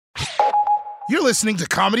You're listening to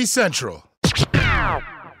Comedy Central.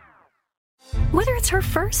 Whether it's her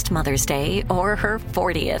first Mother's Day or her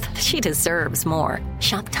 40th, she deserves more.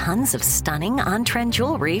 Shop tons of stunning on-trend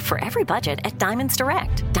jewelry for every budget at Diamonds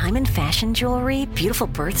Direct. Diamond fashion jewelry, beautiful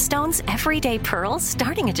birthstones, everyday pearls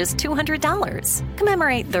starting at just $200.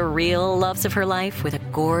 Commemorate the real loves of her life with a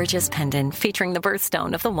gorgeous pendant featuring the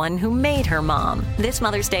birthstone of the one who made her mom. This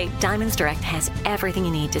Mother's Day, Diamonds Direct has everything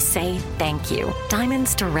you need to say thank you.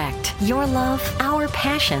 Diamonds Direct. Your love, our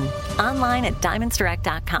passion. Online at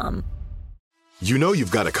diamondsdirect.com. You know you've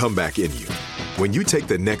got a comeback in you. When you take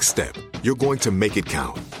the next step, you're going to make it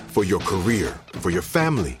count. For your career, for your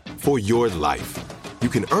family, for your life. You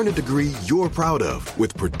can earn a degree you're proud of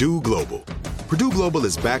with Purdue Global. Purdue Global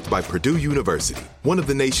is backed by Purdue University, one of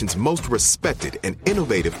the nation's most respected and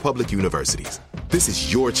innovative public universities. This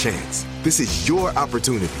is your chance. This is your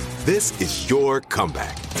opportunity. This is your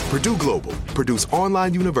comeback. Purdue Global, Purdue's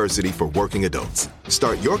online university for working adults.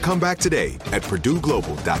 Start your comeback today at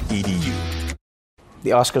purdueglobal.edu. The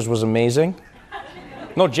Oscars was amazing.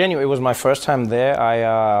 No, genuinely, it was my first time there.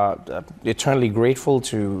 I eternally grateful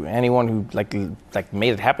to anyone who like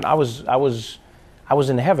made it happen. I was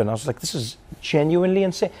in heaven. I was like, this is genuinely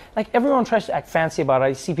insane. Like everyone tries to act fancy about it.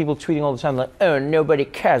 I see people tweeting all the time like, oh, nobody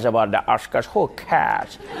cares about the Oscars. Who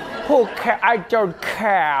cares? Who cares? I don't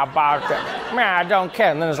care about it. Man, I don't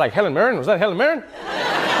care. And then it's like, Helen Mirren? Was that Helen Mirren?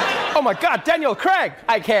 Oh my God, Daniel Craig!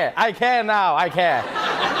 I care. I care now. I care.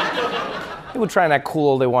 People try and act cool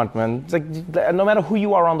all they want, man. It's like, no matter who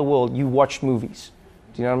you are around the world, you watch movies.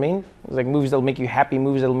 Do you know what I mean? It's like movies that'll make you happy,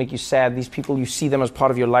 movies that'll make you sad. These people, you see them as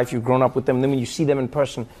part of your life, you've grown up with them, and then when you see them in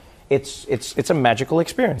person, it's a magical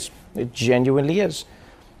experience. It genuinely is.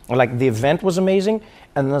 Like, the event was amazing,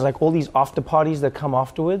 and there's like all these after parties that come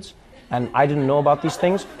afterwards, and I didn't know about these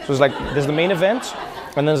things. So it's like, there's the main event,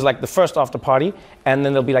 and then there's like the first after party, and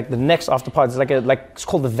then there'll be like the next after party. It's it's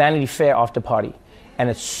called the Vanity Fair after party. And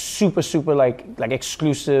it's super, super like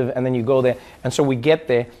exclusive, and then you go there. And so we get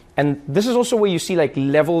there, and this is also where you see like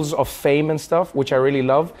levels of fame and stuff, which I really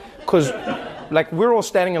love, because like we're all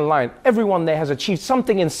standing in line. Everyone there has achieved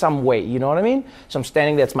something in some way, you know what I mean? So I'm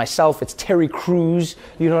standing there, it's myself, it's Terry Crews,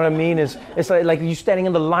 you know what I mean? It's like you standing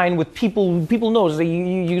in the line with people know, it's like,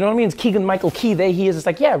 you know what I mean? It's Keegan-Michael Key, there he is. It's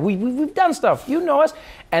like, yeah, we've done stuff, you know us.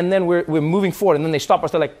 And then we're moving forward, and then they stop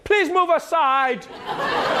us, they're like, please move aside.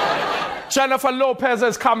 Jennifer Lopez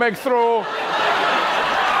is coming through.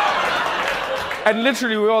 And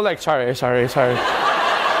literally we're all like, sorry.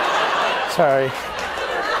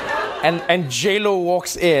 And J-Lo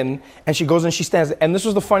walks in, and she goes and she stands there. And this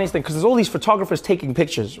was the funniest thing, because there's all these photographers taking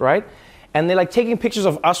pictures, right? And they're like taking pictures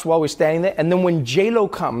of us while we're standing there. And then when J-Lo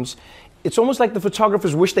comes, it's almost like the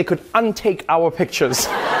photographers wish they could untake our pictures.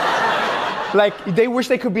 Like, they wish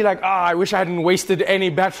they could be like, I wish I hadn't wasted any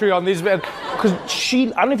battery on these. Because I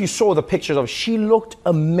don't know if you saw the pictures of, she looked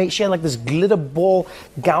amazing. She had like this glitter ball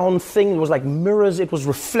gown thing. It was like mirrors. It was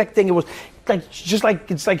reflecting. It was like, just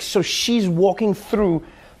like, it's like, so she's walking through,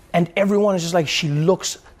 and everyone is just like, she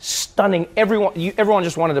looks stunning. Everyone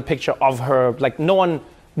just wanted a picture of her. Like, no one,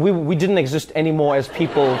 we didn't exist anymore as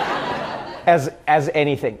people. As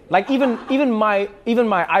anything. Like, even my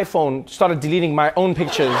iPhone started deleting my own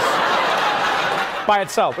pictures. By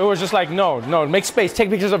itself. It was just like, no, make space,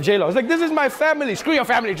 take pictures of J-Lo. It's like, this is my family. Screw your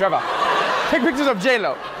family, Trevor. Take pictures of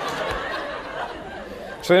J-Lo.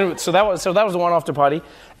 So that was the one after party.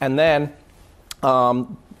 And then,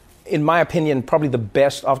 in my opinion, probably the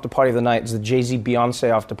best after party of the night is the Jay-Z Beyonce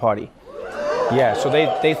after party. Yeah, so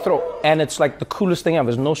they throw, and it's like the coolest thing ever.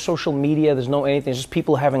 There's no social media, there's no anything. It's just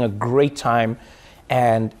people having a great time.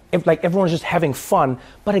 And everyone's just having fun,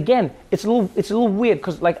 but again, it's a little weird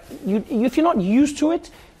because like if you're not used to it,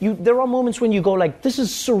 there are moments when you go like, this is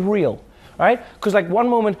surreal, right? Because like one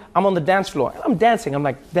moment I'm on the dance floor, and I'm dancing, I'm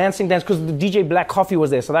like dancing because the DJ Black Coffee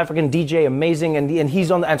was there, South African DJ, amazing, and he's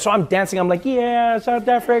on, and so I'm dancing, I'm like, yeah, South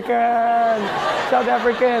Africans,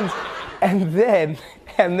 and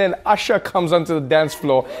then Usher comes onto the dance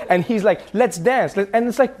floor, and he's like, let's dance, and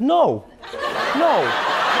it's like, no,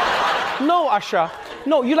 Usher.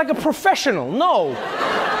 No, you're like a professional. No.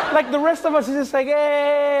 Like the rest of us is just like,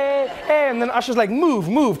 hey. And then Usher's like,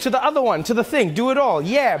 move to the other one, to the thing, do it all.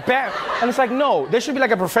 Yeah, bam. And it's like, no, there should be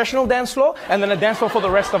like a professional dance floor and then a dance floor for the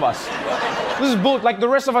rest of us. This is bull. Like the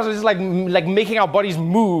rest of us is just like making our bodies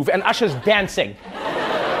move, and Usher's dancing.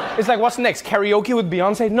 It's like, what's next? Karaoke with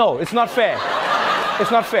Beyonce? No, it's not fair.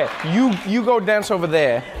 It's not fair. You go dance over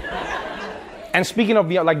there. And speaking of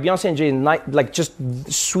Beyonce and Jay, like just the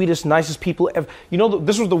sweetest, nicest people ever. You know,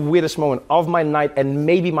 this was the weirdest moment of my night and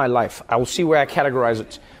maybe my life. I will see where I categorize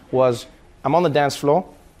it. Was I'm on the dance floor,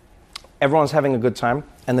 everyone's having a good time,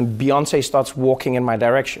 and then Beyonce starts walking in my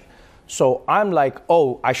direction. So I'm like,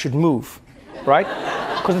 oh, I should move, right?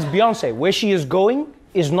 Because it's Beyonce. Where she is going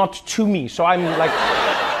is not to me. So I'm like,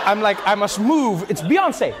 I must move. It's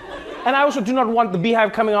Beyonce. And I also do not want the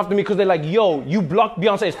Beehive coming after me because they're like, yo, you blocked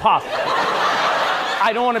Beyonce's path.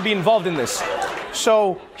 I don't want to be involved in this.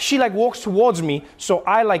 So she like walks towards me, so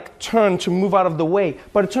I like turn to move out of the way.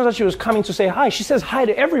 But it turns out she was coming to say hi. She says hi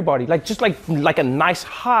to everybody, like just like a nice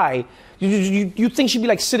hi. You think she'd be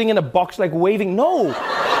like sitting in a box like waving? No.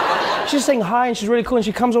 She's saying hi and she's really cool and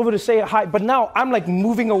she comes over to say hi. But now I'm like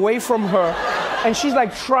moving away from her and she's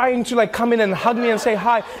like trying to like come in and hug me and say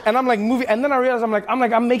hi. And I'm like moving and then I realize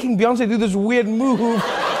I'm making Beyonce do this weird move.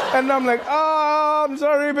 And I'm like, oh, I'm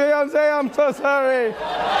sorry, Beyonce, I'm so sorry.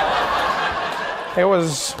 It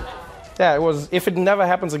was, if it never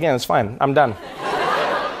happens again, it's fine, I'm done.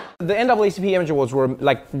 The NAACP Image Awards were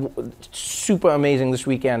like super amazing this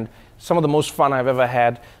weekend. Some of the most fun I've ever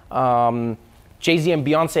had. Jay-Z and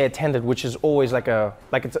Beyonce attended, which is always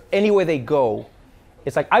it's anywhere they go.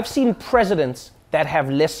 It's like, I've seen presidents that have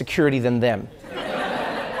less security than them.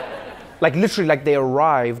 Like literally, like they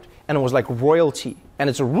arrived and it was like royalty. And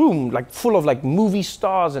it's a room like full of like movie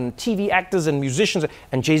stars and TV actors and musicians.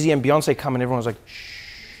 And Jay-Z and Beyonce come and everyone's like,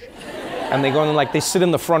 shh. And they go and like, they sit in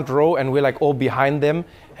the front row and we're like all behind them.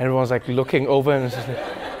 And everyone's like looking over and it's just like,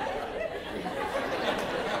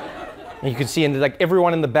 and you can see, and like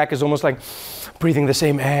everyone in the back is almost like breathing the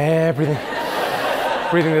same air,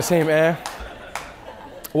 breathing the same air.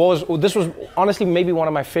 This was honestly maybe one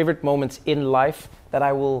of my favorite moments in life that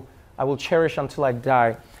I will cherish until I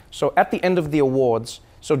die. So at the end of the awards,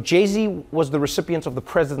 so Jay-Z was the recipient of the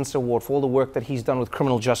President's Award for all the work that he's done with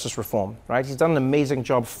criminal justice reform, right? He's done an amazing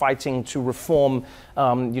job fighting to reform,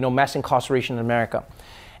 mass incarceration in America.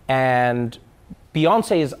 And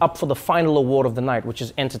Beyonce is up for the final award of the night, which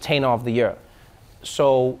is Entertainer of the Year.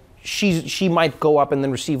 So she might go up and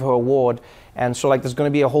then receive her award. And so like there's going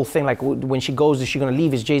to be a whole thing, like when she goes, is she going to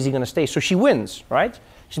leave? Is Jay-Z going to stay? So she wins, right?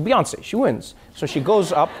 She's Beyonce, she wins. So she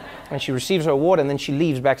goes up and she receives her award and then she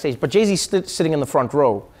leaves backstage. But Jay-Z's sitting in the front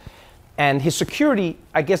row. And his security,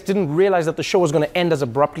 I guess, didn't realize that the show was going to end as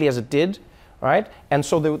abruptly as it did, right? And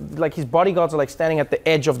so his bodyguards are like standing at the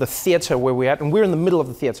edge of the theater where we're at, and we're in the middle of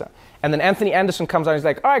the theater. And then Anthony Anderson comes out and he's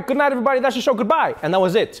like, all right, good night, everybody, that's the show, goodbye. And that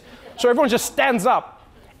was it. So everyone just stands up.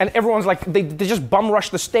 And everyone's like, they just bum rush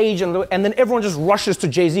the stage, and then everyone just rushes to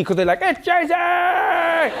Jay-Z because they're like, it's Jay-Z!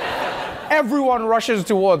 Everyone rushes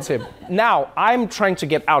towards him. Now, I'm trying to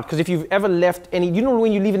get out, because if you've ever left when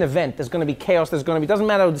you leave an event, there's going to be chaos, doesn't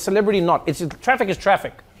matter, the celebrity or not, traffic is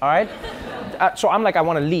traffic, all right? So I'm like, I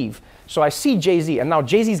want to leave. So I see Jay-Z, and now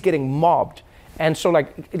Jay-Z's getting mobbed. And so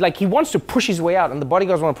like he wants to push his way out, and the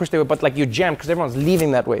bodyguards want to push their way, but like you're jammed because everyone's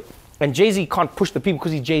leaving that way. And Jay-Z can't push the people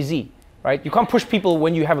because he's Jay-Z. Right? You can't push people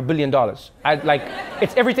when you have $1 billion.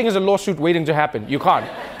 Everything is a lawsuit waiting to happen. You can't.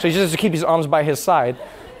 So he just has to keep his arms by his side.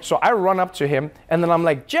 So I run up to him, and then I'm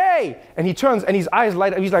like, Jay! And he turns, and his eyes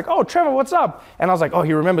light up. He's like, oh, Trevor, what's up? And I was like, oh,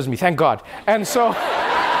 he remembers me, thank God. And so,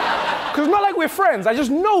 because it's not like we're friends, I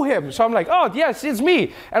just know him. So I'm like, oh, yes, it's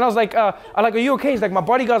me. And I was like, are you okay? He's like, my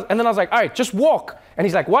bodyguards. And then I was like, all right, just walk. And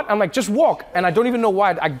he's like, what? I'm like, just walk. And I don't even know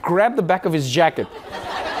why. I grabbed the back of his jacket,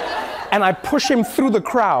 and I push him through the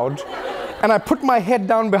crowd. And I put my head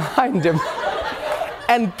down behind him.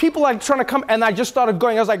 And people are trying to come, and I just started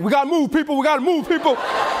going. I was like, we gotta move, people, we gotta move, people.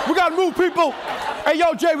 We gotta move, people. Hey,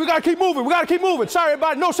 yo, Jay, we gotta keep moving, Sorry,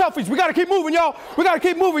 everybody, no selfies. We gotta keep moving, y'all.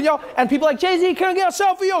 And people are like, Jay-Z, can I get a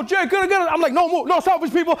selfie? Yo, Jay, can I get it? I'm like, no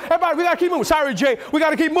selfies, people. Everybody, we gotta keep moving. Sorry, Jay, we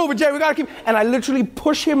gotta keep moving, Jay, And I literally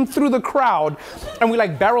push him through the crowd, and we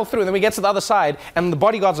like barrel through, and then we get to the other side, and the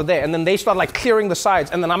bodyguards are there, and then they start like clearing the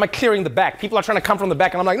sides, and then I'm like clearing the back. People are trying to come from the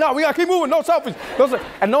back, and I'm like, no, we gotta keep moving, no selfies.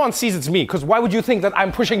 And no one sees it's me, because why would you think that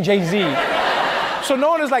I'm pushing Jay-Z? So no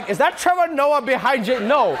one is like, is that Trevor Noah behind Jay?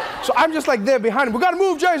 No. So I'm just like there behind him. We gotta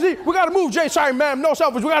move, Jay-Z. We gotta move, Jay. Sorry, ma'am. No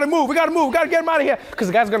selfies. We gotta move. We gotta get him out of here. Because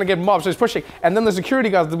the guy's gonna get mobbed, so he's pushing. And then the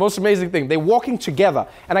security guys, the most amazing thing, they're walking together.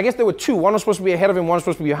 And I guess there were two. One was supposed to be ahead of him, one was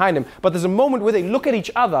supposed to be behind him. But there's a moment where they look at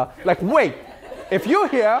each other like, wait, if you're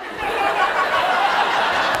here...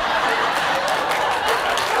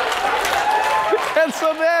 And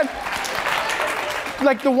so then...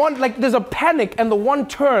 there's a panic, and the one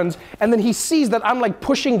turns, and then he sees that I'm like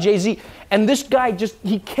pushing Jay-Z, and this guy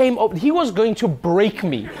he came up, he was going to break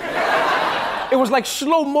me. It was like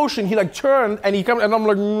slow motion. He like turned, and he comes, and I'm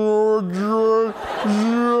like,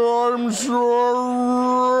 I'm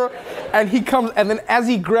sorry. And he comes, and then as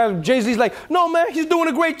he grabs, Jay-Z's like, no, man, he's doing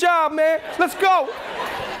a great job, man. Let's go.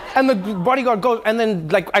 And the bodyguard goes, and then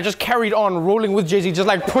like I just carried on rolling with Jay-Z, just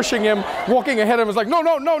like pushing him, walking ahead of him. It's like,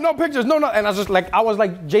 no pictures, no. And I was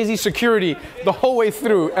like Jay-Z security the whole way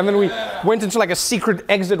through. And then we went into like a secret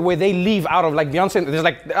exit where they leave out of like Beyonce. There's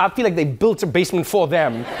like, I feel like they built a basement for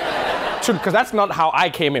them. Because that's not how I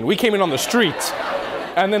came in. We came in on the street.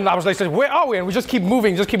 And then I was like, where are we? And we just keep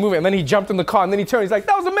moving. And then he jumped in the car, and then he turned. He's like,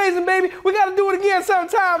 that was amazing, baby. We got to do it again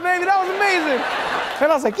sometime, baby. That was amazing.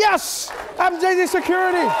 And I was like, yes, I'm Jay-Z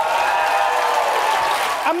security.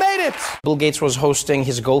 I made it. Bill Gates was hosting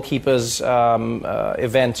his goalkeepers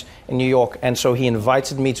event in New York, and so he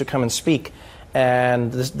invited me to come and speak.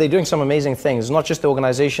 And they're doing some amazing things, not just the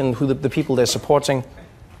organization, who the people they're supporting.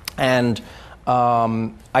 And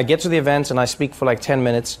I get to the event and I speak for like 10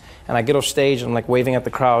 minutes and I get off stage and I'm like waving at the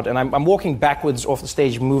crowd and I'm walking backwards off the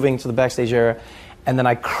stage, moving to the backstage area, and then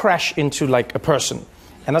I crash into like a person.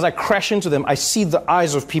 And as I crash into them, I see the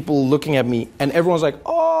eyes of people looking at me and everyone's like,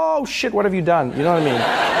 oh shit, what have you done? You know what I mean?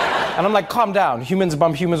 And I'm like, calm down, humans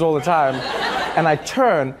bump humans all the time. And I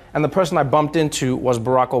turn and the person I bumped into was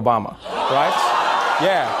Barack Obama, right?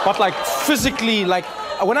 Yeah, but like physically, like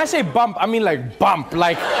when I say bump, I mean like bump,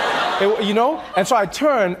 like, you know? And so I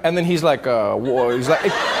turn, and then he's like, but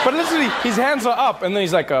literally, his hands are up, and then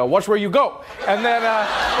he's like, watch where you go. And then,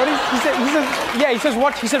 he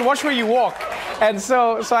said, watch where you walk. And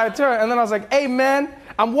so I turn, and then I was like, hey man,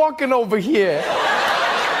 I'm walking over here.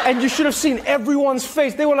 And you should have seen everyone's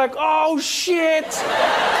face. They were like, oh shit.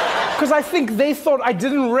 Because I think they thought I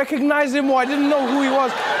didn't recognize him or I didn't know who he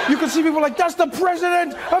was. You could see people like, that's the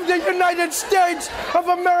president of the United States of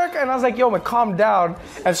America. And I was like, yo, man, calm down.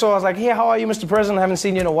 And so I was like, hey, how are you, Mr. President? I haven't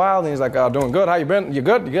seen you in a while. And he's like, doing good. How you been? You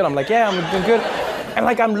good? You good? I'm like, yeah, I'm doing good. And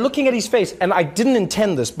like, I'm looking at his face, and I didn't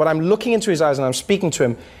intend this, but I'm looking into his eyes and I'm speaking to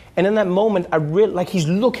him. And in that moment, I really, like, he's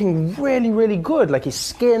looking really, really good. Like, his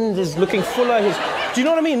skin is looking fuller. Do you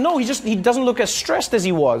know what I mean? No, he doesn't look as stressed as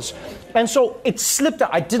he was. And so it slipped out.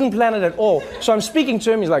 I didn't plan it at all. So I'm speaking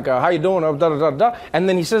to him. He's like, how you doing? Da, da, da, da. And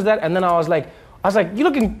then he says that. And then I was like, you're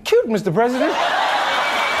looking cute, Mr. President.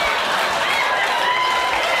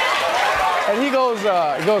 And he goes,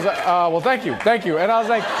 well, thank you. And I was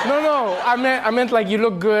like, no, I meant like, you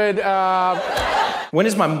look good. When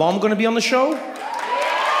is my mom going to be on the show?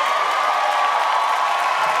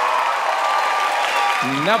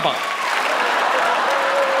 Never.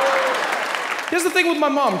 Here's the thing with my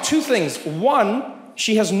mom, two things. One,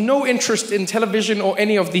 she has no interest in television or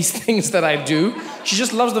any of these things that I do. She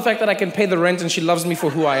just loves the fact that I can pay the rent and she loves me for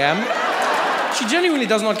who I am. She genuinely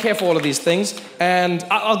does not care for all of these things. And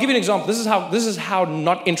I'll give you an example. This is how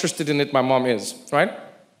not interested in it my mom is, right?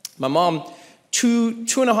 My mom, two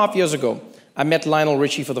and a half years ago, I met Lionel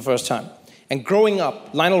Richie for the first time. And growing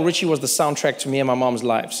up, Lionel Richie was the soundtrack to me and my mom's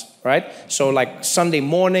lives, right? So like Sunday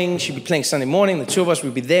morning, she'd be playing Sunday morning, the two of us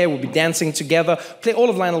would be there, we'd be dancing together, play all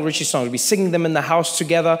of Lionel Richie's songs, we'd be singing them in the house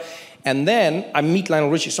together. And then I meet Lionel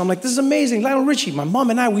Richie. So I'm like, this is amazing, Lionel Richie. My mom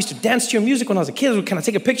and I, we used to dance to your music when I was a kid. Can I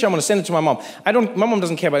take a picture? I'm gonna send it to my mom. My mom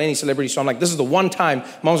doesn't care about any celebrity, so I'm like, this is the one time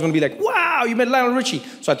mom's gonna be like, wow, you met Lionel Richie.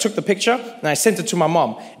 So I took the picture and I sent it to my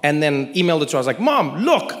mom and then emailed it to her. I was like, Mom,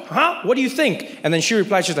 look, what do you think? And then she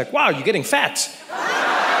replied, she's like, wow, you're getting fat.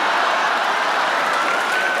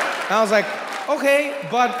 And I was like, okay,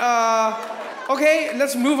 but, okay,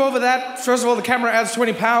 let's move over that. First of all, the camera adds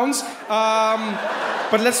 20 pounds.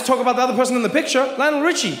 But let's talk about the other person in the picture, Lionel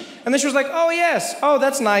Richie. And then she was like, oh, yes. Oh,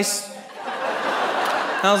 that's nice.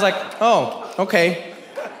 And I was like, oh, okay.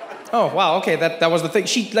 Oh, wow, okay, that was the thing.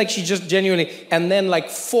 She just genuinely, and then like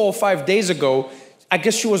 4 or 5 days ago, I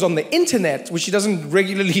guess she was on the internet, which she doesn't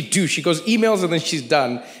regularly do. She goes emails and then she's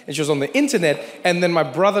done. And she was on the internet, and then my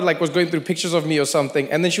brother was going through pictures of me or something,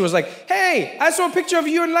 and then she was like, hey, I saw a picture of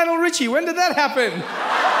you and Lionel Richie. When did that happen?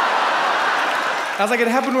 I was like, it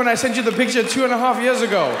happened when I sent you the picture 2.5 years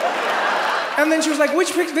ago. And then she was like,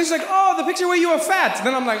 which picture? Then she's like, oh, the picture where you were fat.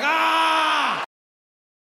 Then I'm like, ah!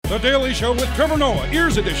 The Daily Show with Trevor Noah,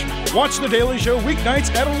 Ears Edition. Watch The Daily Show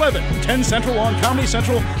weeknights at 11, 10 Central on Comedy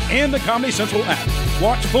Central and the Comedy Central app.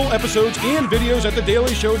 Watch full episodes and videos at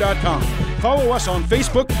thedailyshow.com. Follow us on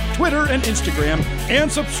Facebook, Twitter, and Instagram,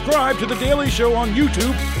 and subscribe to The Daily Show on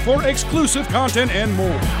YouTube for exclusive content and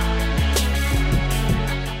more.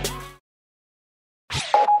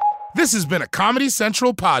 This has been a Comedy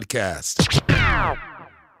Central podcast.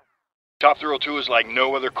 Top Thrill 2 is like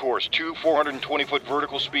no other course. 2 420-foot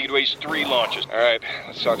vertical speedways, 3 launches. All right,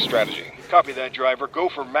 let's talk strategy. Copy that, driver. Go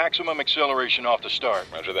for maximum acceleration off the start.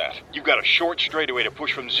 Roger that. You've got a short straightaway to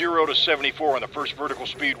push from 0 to 74 on the first vertical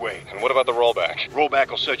speedway. And what about the rollback? Rollback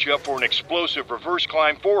will set you up for an explosive reverse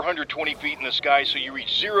climb 420 feet in the sky so you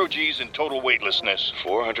reach 0 G's in total weightlessness.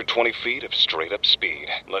 420 feet of straight-up speed.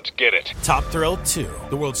 Let's get it. Top Thrill 2,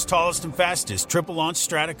 the world's tallest and fastest triple-launch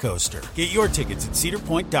strata coaster. Get your tickets at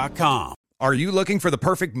cedarpoint.com. Are you looking for the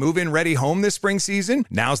perfect move-in ready home this spring season?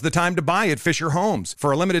 Now's the time to buy at Fisher Homes.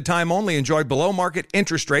 For a limited time only, enjoy below-market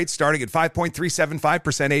interest rates starting at 5.375%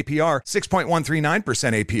 APR,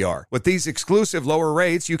 6.139% APR. With these exclusive lower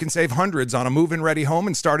rates, you can save hundreds on a move-in ready home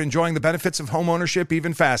and start enjoying the benefits of homeownership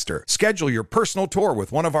even faster. Schedule your personal tour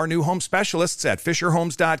with one of our new home specialists at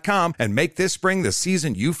FisherHomes.com and make this spring the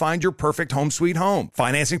season you find your perfect home sweet home.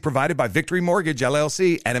 Financing provided by Victory Mortgage,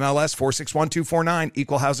 LLC, NMLS 461249,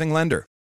 Equal Housing Lender.